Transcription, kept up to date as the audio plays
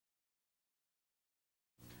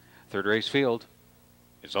Third race field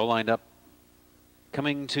is all lined up.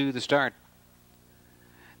 Coming to the start.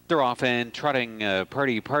 They're off and trotting.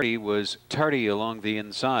 Party was tardy along the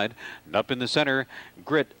inside. And up in the center,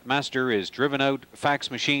 Grit Master is driven out.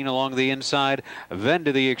 Fax Machine along the inside. Then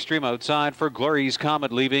to the extreme outside for Glory's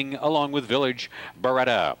Comet, leaving along with Village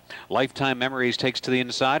Beretta. Lifetime Memories takes to the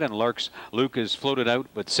inside, and LARKS Luke is floated out,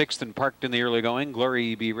 but sixth and parked in the early going.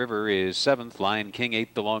 Glory Be River is seventh. Lion King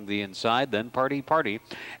eighth along the inside. Then Party.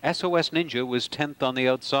 SOS Ninja was 10th on the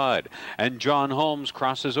outside. And John Holmes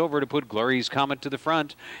crosses over to put Glory's Comet to the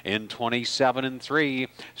front in 27 and 3.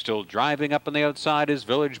 Still driving up on the outside is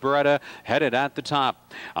Village Beretta, headed at the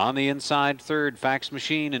top. On the inside, third, Fax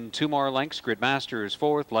Machine, and two more lengths. Grid Master is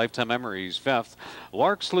fourth. Lifetime Memories fifth.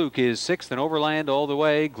 LARKS Luke is sixth, and Overland all the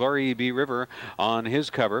way. Glory Be River on his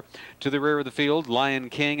cover. To the rear of the field, Lion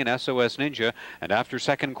King and SOS Ninja. And after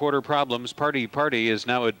second quarter problems, Party is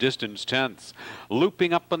now a distance 10th.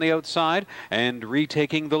 Looping up on the outside and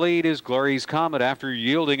retaking the lead is Glory's Comet after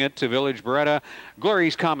yielding it to Village Beretta.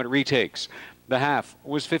 Glory's Comet retakes. The half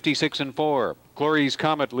was 56 and 4. Glory's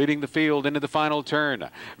Comet leading the field into the final turn.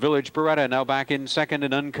 Village Beretta now back in second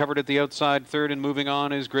and uncovered at the outside third, and moving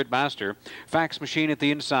on is Grid Master. Fax Machine at the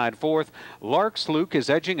inside fourth. LARKS Luke is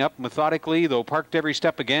edging up methodically, though parked every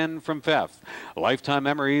step again from fifth. Lifetime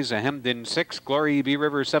Memories hemmed in sixth. Glory Be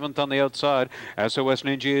River seventh on the outside. SOS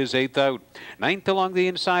Ninja is eighth out. Ninth along the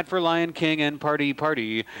inside for Lion King, and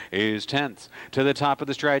Party is 10th. To the top of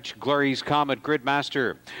the stretch, Glory's Comet, Grid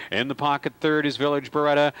Master. In the pocket third is Village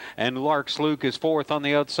Beretta, and LARKS Luke is fourth on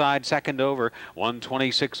the outside, second over,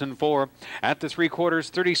 126 and 4. At the 3/4,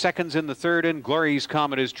 30 seconds in the third, and Glory's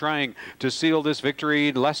Comet is trying to seal this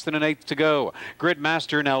victory. Less than an eighth to go. Grid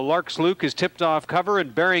Master, now LARKS Luke is tipped off cover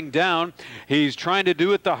and bearing down. He's trying to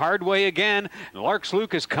do it the hard way again. And LARKS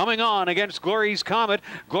Luke is coming on against Glory's Comet.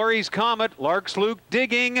 Glory's Comet, LARKS Luke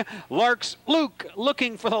digging. LARKS Luke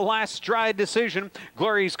looking for the last stride decision.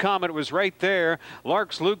 Glory's Comet was right there.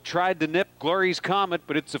 LARKS Luke tried to nip Glory's Comet,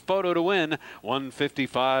 but it's a photo to win.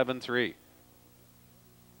 155 and 3.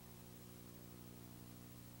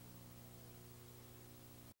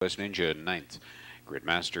 SOS Ninja 9th. Grid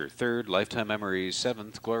Master 3rd. Lifetime Memories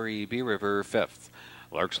 7th. Glory Be River 5th.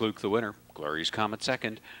 LARKS Luke the winner. Glory's Comet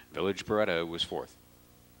 2nd. Village Beretta was 4th.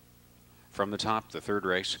 From the top, the third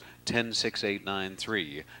race,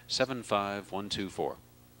 10-6-8-9-3, 7-5-1-2-4.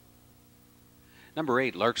 Number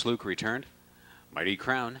 8, LARKS Luke returned. Mighty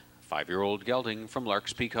Crown. 5-year-old gelding from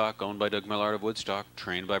LARKS Peacock, owned by Doug Millard of Woodstock,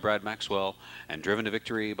 trained by Brad Maxwell, and driven to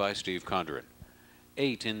victory by Steve Condren.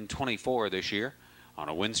 8 in 24 this year, on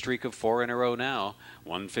a win streak of 4 in a row now,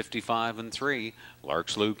 155 and 3.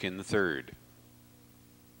 LARKS Luke in the third.